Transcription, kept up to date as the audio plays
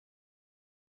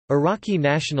Iraqi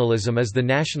nationalism is the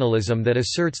nationalism that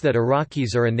asserts that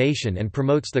Iraqis are a nation and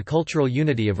promotes the cultural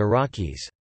unity of Iraqis.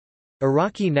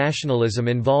 Iraqi nationalism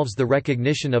involves the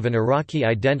recognition of an Iraqi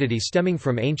identity stemming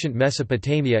from ancient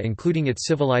Mesopotamia, including its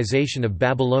civilization of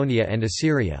Babylonia and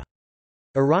Assyria.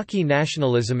 Iraqi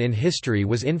nationalism in history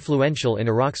was influential in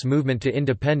Iraq's movement to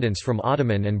independence from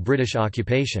Ottoman and British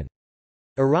occupation.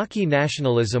 Iraqi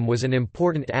nationalism was an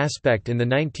important aspect in the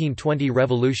 1920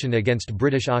 revolution against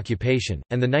British occupation,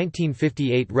 and the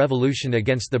 1958 revolution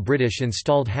against the British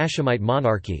installed Hashemite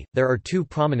monarchy. There are two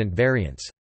prominent variants.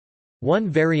 One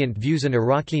variant views an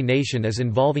Iraqi nation as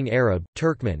involving Arab,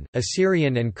 Turkmen,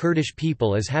 Assyrian, and Kurdish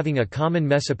people as having a common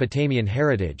Mesopotamian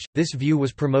heritage. This view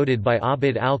was promoted by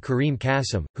Abd al-Karim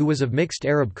Qasim, who was of mixed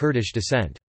Arab-Kurdish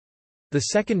descent. The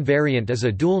second variant is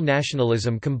a dual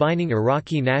nationalism combining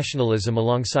Iraqi nationalism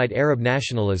alongside Arab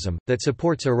nationalism, that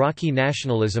supports Iraqi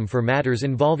nationalism for matters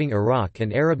involving Iraq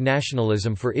and Arab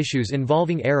nationalism for issues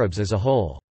involving Arabs as a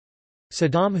whole.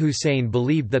 Saddam Hussein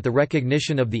believed that the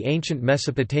recognition of the ancient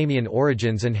Mesopotamian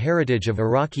origins and heritage of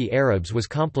Iraqi Arabs was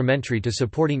complementary to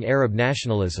supporting Arab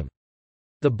nationalism.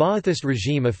 The Ba'athist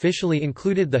regime officially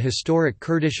included the historic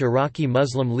Kurdish Iraqi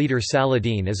Muslim leader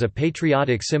Saladin as a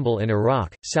patriotic symbol in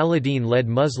Iraq. Saladin led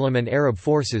Muslim and Arab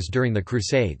forces during the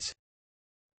Crusades.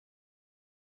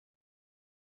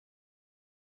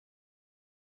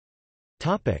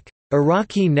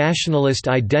 Iraqi nationalist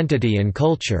identity and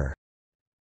culture.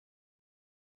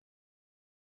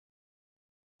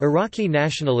 Iraqi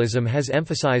nationalism has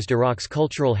emphasized Iraq's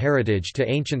cultural heritage to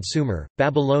ancient Sumer,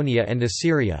 Babylonia and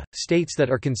Assyria, states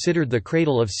that are considered the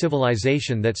cradle of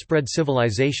civilization that spread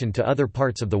civilization to other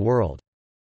parts of the world.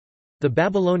 The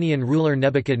Babylonian ruler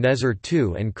Nebuchadnezzar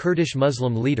II and Kurdish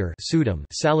Muslim leader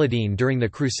Saladin during the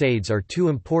Crusades are two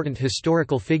important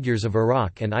historical figures of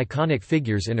Iraq and iconic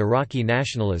figures in Iraqi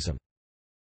nationalism.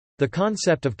 The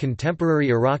concept of contemporary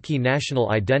Iraqi national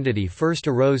identity first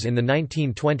arose in the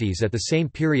 1920s at the same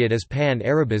period as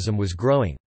Pan-Arabism was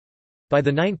growing. By the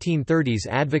 1930s,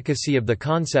 advocacy of the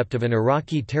concept of an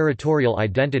Iraqi territorial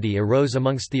identity arose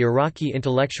amongst the Iraqi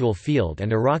intellectual field,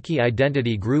 and Iraqi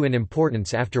identity grew in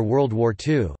importance after World War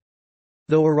II.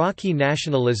 Though Iraqi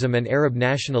nationalism and Arab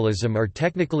nationalism are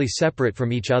technically separate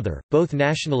from each other, both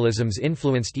nationalisms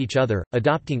influenced each other,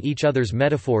 adopting each other's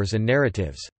metaphors and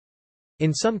narratives.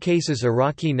 In some cases,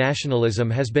 Iraqi nationalism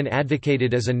has been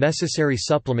advocated as a necessary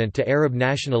supplement to Arab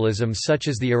nationalism, such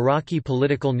as the Iraqi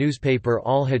political newspaper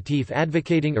Al-Hatif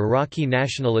advocating Iraqi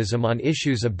nationalism on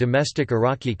issues of domestic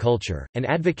Iraqi culture, and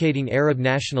advocating Arab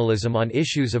nationalism on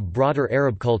issues of broader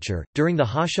Arab culture. During the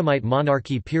Hashemite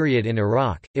monarchy period in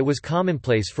Iraq, it was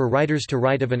commonplace for writers to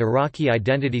write of an Iraqi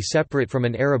identity separate from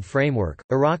an Arab framework.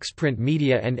 Iraq's print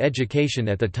media and education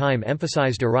at the time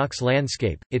emphasized Iraq's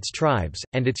landscape, its tribes,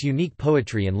 and its unique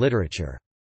poetry and literature.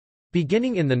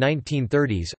 Beginning in the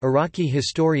 1930s, Iraqi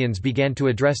historians began to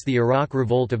address the Iraq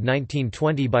Revolt of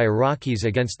 1920 by Iraqis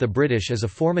against the British as a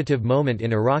formative moment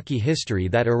in Iraqi history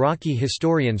that Iraqi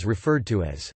historians referred to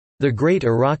as the Great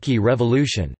Iraqi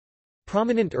Revolution.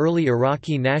 Prominent early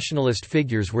Iraqi nationalist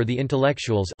figures were the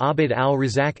intellectuals Abd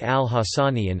al-Razzaq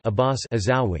al-Hassani and Abbas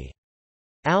Azawi.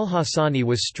 Al-Hassani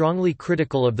was strongly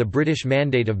critical of the British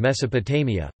Mandate of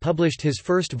Mesopotamia, published his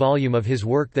first volume of his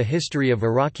work The History of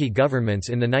Iraqi Governments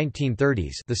in the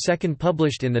 1930s, the second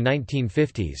published in the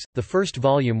 1950s. The first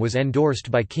volume was endorsed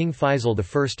by King Faisal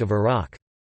I of Iraq.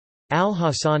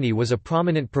 Al-Hassani was a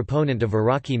prominent proponent of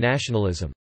Iraqi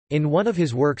nationalism. In one of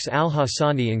his works,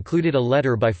 al-Hassani included a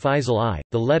letter by Faisal I.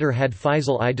 The letter had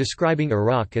Faisal I describing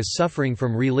Iraq as suffering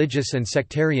from religious and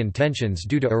sectarian tensions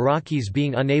due to Iraqis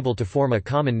being unable to form a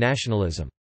common nationalism.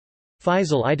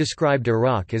 Faisal I described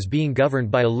Iraq as being governed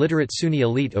by a literate Sunni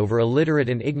elite over illiterate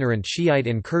and ignorant Shiite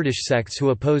and Kurdish sects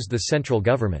who opposed the central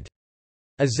government.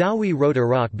 Azawi wrote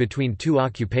Iraq between two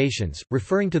occupations,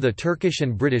 referring to the Turkish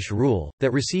and British rule,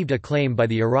 that received acclaim by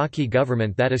the Iraqi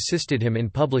government that assisted him in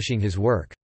publishing his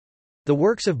work. The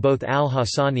works of both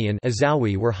al-Hassani and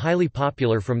Azawi were highly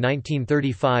popular from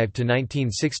 1935 to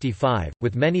 1965,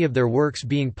 with many of their works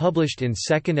being published in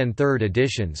second and third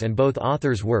editions, and both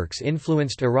authors' works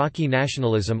influenced Iraqi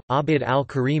nationalism. Abd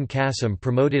al-Karim Qasim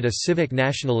promoted a civic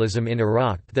nationalism in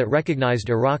Iraq that recognized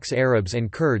Iraq's Arabs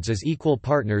and Kurds as equal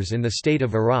partners in the state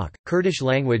of Iraq. Kurdish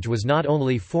language was not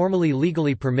only formally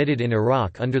legally permitted in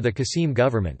Iraq under the Qasim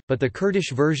government, but the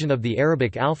Kurdish version of the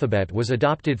Arabic alphabet was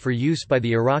adopted for use by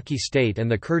the Iraqi state,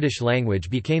 and the Kurdish language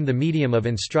became the medium of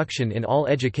instruction in all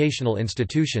educational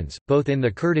institutions, both in the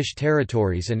Kurdish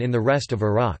territories and in the rest of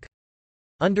Iraq.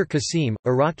 Under Qasim,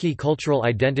 Iraqi cultural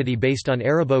identity based on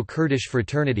Arabo-Kurdish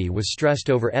fraternity was stressed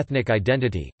over ethnic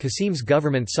identity. Qasim's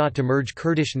government sought to merge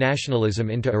Kurdish nationalism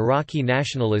into Iraqi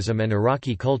nationalism and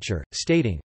Iraqi culture,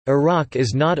 stating, "Iraq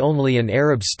is not only an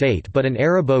Arab state but an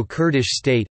Arabo-Kurdish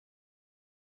state.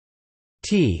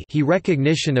 He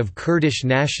recognition of Kurdish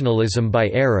nationalism by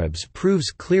Arabs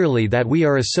proves clearly that we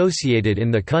are associated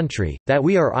in the country, that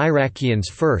we are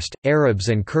Iraqians first, Arabs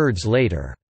and Kurds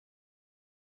later."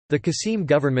 The Qasim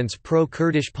government's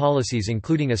pro-Kurdish policies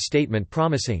including a statement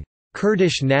promising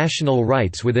Kurdish national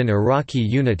rights within Iraqi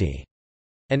unity,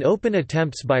 and open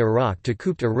attempts by Iraq to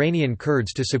coup Iranian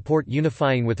Kurds to support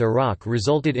unifying with Iraq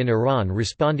resulted in Iran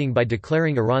responding by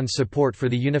declaring Iran's support for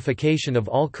the unification of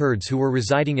all Kurds who were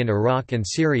residing in Iraq and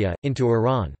Syria, into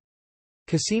Iran.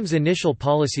 Qasim's initial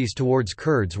policies towards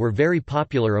Kurds were very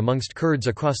popular amongst Kurds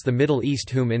across the Middle East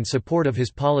whom in support of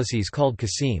his policies called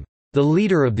Qasim, "the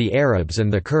leader of the Arabs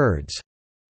and the Kurds."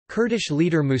 Kurdish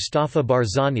leader Mustafa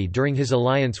Barzani during his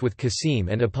alliance with Qasim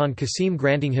and upon Qasim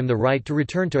granting him the right to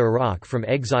return to Iraq from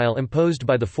exile imposed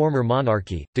by the former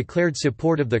monarchy, declared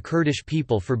support of the Kurdish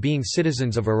people for being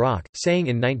citizens of Iraq, saying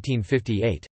in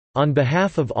 1958, "On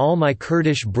behalf of all my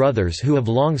Kurdish brothers who have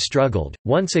long struggled,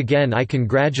 once again I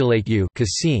congratulate you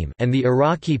Qasim and the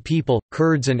Iraqi people,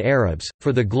 Kurds and Arabs,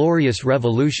 for the glorious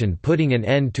revolution putting an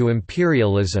end to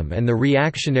imperialism and the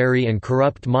reactionary and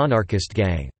corrupt monarchist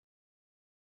gang."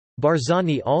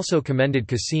 Barzani also commended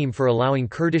Qasim for allowing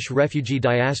Kurdish refugee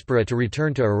diaspora to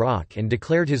return to Iraq and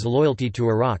declared his loyalty to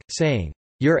Iraq, saying,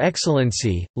 "Your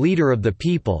Excellency, leader of the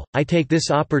people, I take this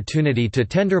opportunity to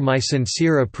tender my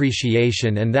sincere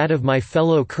appreciation and that of my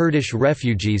fellow Kurdish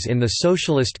refugees in the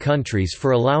socialist countries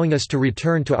for allowing us to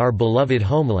return to our beloved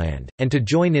homeland, and to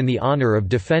join in the honor of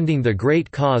defending the great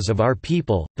cause of our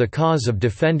people, the cause of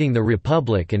defending the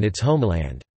Republic and its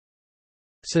homeland."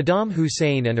 Saddam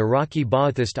Hussein and Iraqi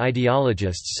Ba'athist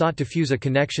ideologists sought to fuse a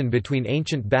connection between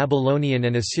ancient Babylonian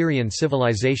and Assyrian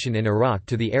civilization in Iraq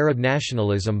to the Arab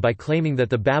nationalism by claiming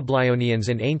that the Babylonians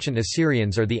and ancient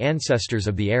Assyrians are the ancestors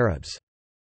of the Arabs.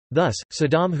 Thus,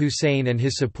 Saddam Hussein and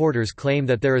his supporters claim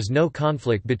that there is no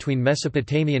conflict between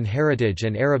Mesopotamian heritage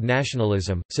and Arab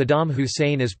nationalism. Saddam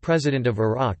Hussein, as president of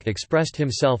Iraq, expressed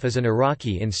himself as an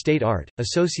Iraqi in state art,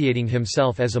 associating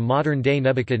himself as a modern-day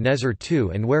Nebuchadnezzar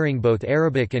II and wearing both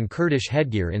Arabic and Kurdish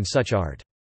headgear in such art.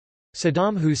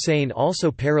 Saddam Hussein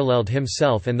also paralleled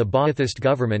himself and the Ba'athist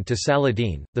government to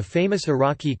Saladin, the famous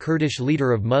Iraqi Kurdish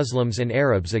leader of Muslims and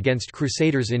Arabs against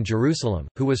Crusaders in Jerusalem,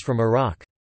 who was from Iraq.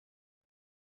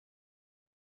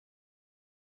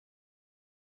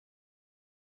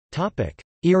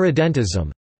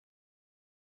 Irredentism.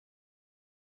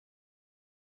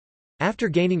 After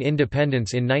gaining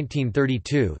independence in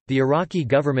 1932, the Iraqi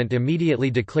government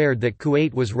immediately declared that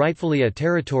Kuwait was rightfully a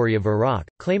territory of Iraq,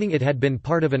 claiming it had been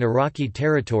part of an Iraqi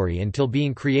territory until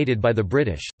being created by the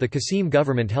British. The Qasim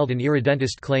government held an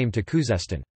irredentist claim to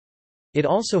Khuzestan. It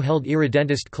also held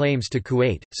irredentist claims to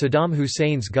Kuwait. Saddam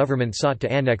Hussein's government sought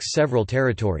to annex several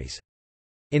territories.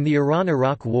 In the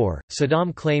Iran–Iraq War,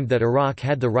 Saddam claimed that Iraq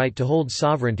had the right to hold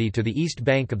sovereignty to the east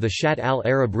bank of the Shatt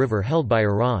al-Arab River held by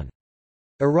Iran.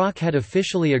 Iraq had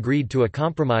officially agreed to a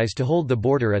compromise to hold the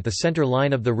border at the center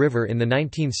line of the river in the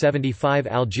 1975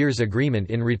 Algiers Agreement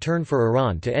in return for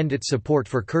Iran to end its support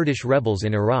for Kurdish rebels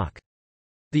in Iraq.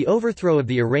 The overthrow of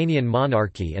the Iranian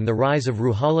monarchy and the rise of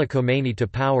Ruhollah Khomeini to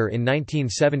power in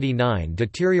 1979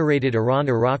 deteriorated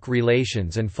Iran–Iraq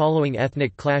relations, and following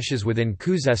ethnic clashes within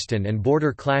Khuzestan and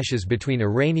border clashes between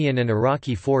Iranian and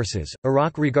Iraqi forces,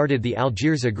 Iraq regarded the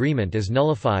Algiers Agreement as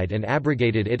nullified and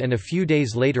abrogated it, and a few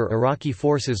days later Iraqi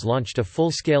forces launched a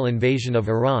full-scale invasion of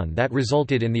Iran that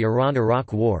resulted in the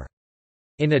Iran–Iraq War.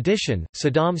 In addition,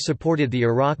 Saddam supported the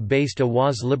Iraq-based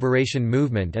Awaz liberation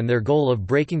movement and their goal of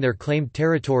breaking their claimed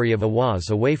territory of Awaz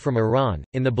away from Iran,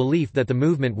 in the belief that the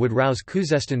movement would rouse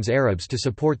Khuzestan's Arabs to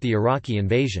support the Iraqi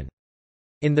invasion.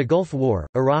 In the Gulf War,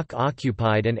 Iraq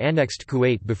occupied and annexed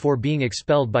Kuwait before being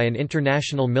expelled by an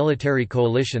international military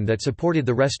coalition that supported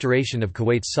the restoration of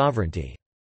Kuwait's sovereignty.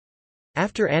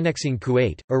 After annexing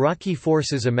Kuwait, Iraqi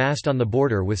forces amassed on the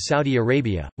border with Saudi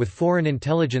Arabia, with foreign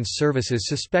intelligence services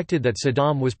suspected that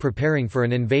Saddam was preparing for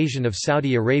an invasion of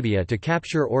Saudi Arabia to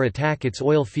capture or attack its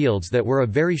oil fields that were a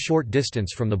very short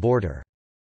distance from the border.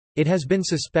 It has been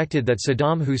suspected that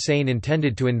Saddam Hussein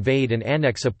intended to invade and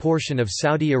annex a portion of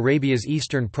Saudi Arabia's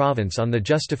eastern province on the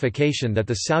justification that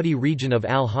the Saudi region of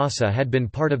Al-Hassa had been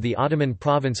part of the Ottoman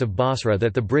province of Basra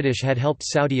that the British had helped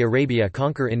Saudi Arabia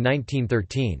conquer in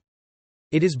 1913.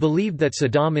 It is believed that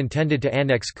Saddam intended to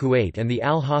annex Kuwait and the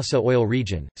Al-Hassa oil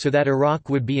region, so that Iraq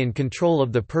would be in control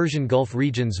of the Persian Gulf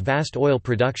region's vast oil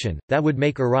production, that would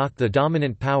make Iraq the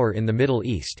dominant power in the Middle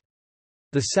East.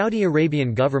 The Saudi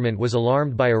Arabian government was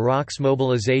alarmed by Iraq's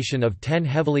mobilization of 10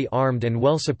 heavily armed and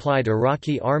well-supplied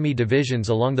Iraqi army divisions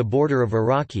along the border of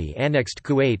Iraqi-annexed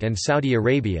Kuwait and Saudi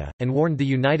Arabia, and warned the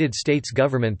United States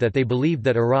government that they believed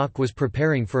that Iraq was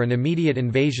preparing for an immediate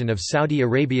invasion of Saudi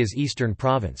Arabia's eastern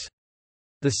province.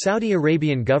 The Saudi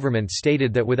Arabian government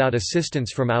stated that without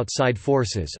assistance from outside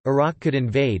forces, Iraq could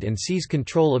invade and seize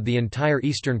control of the entire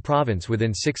eastern province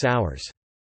within 6 hours.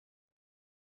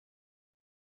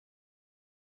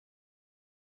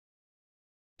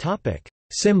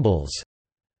 Symbols.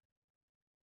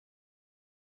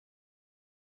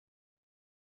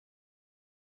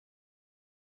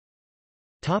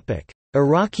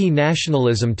 Iraqi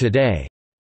nationalism today.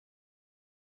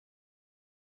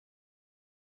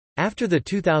 After the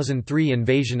 2003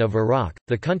 invasion of Iraq,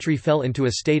 the country fell into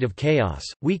a state of chaos.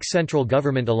 Weak central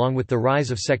government along with the rise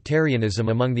of sectarianism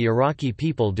among the Iraqi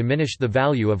people diminished the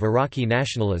value of Iraqi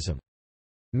nationalism.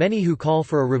 Many who call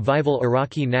for a revival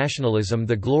Iraqi nationalism,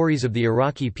 the glories of the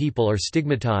Iraqi people, are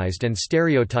stigmatized and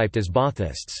stereotyped as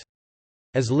Baathists.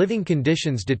 As living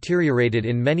conditions deteriorated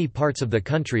in many parts of the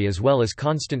country as well as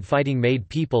constant fighting made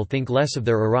people think less of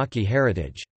their Iraqi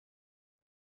heritage.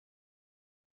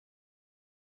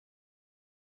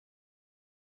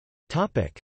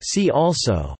 See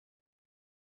also: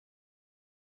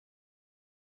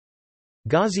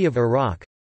 Ghazi of Iraq,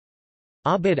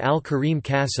 Abd al-Karim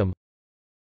Qasim,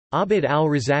 Abd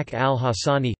al-Razak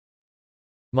al-Hassani,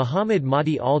 Muhammad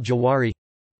Mahdi al-Jawari,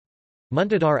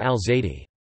 Muntadar al-Zaidi.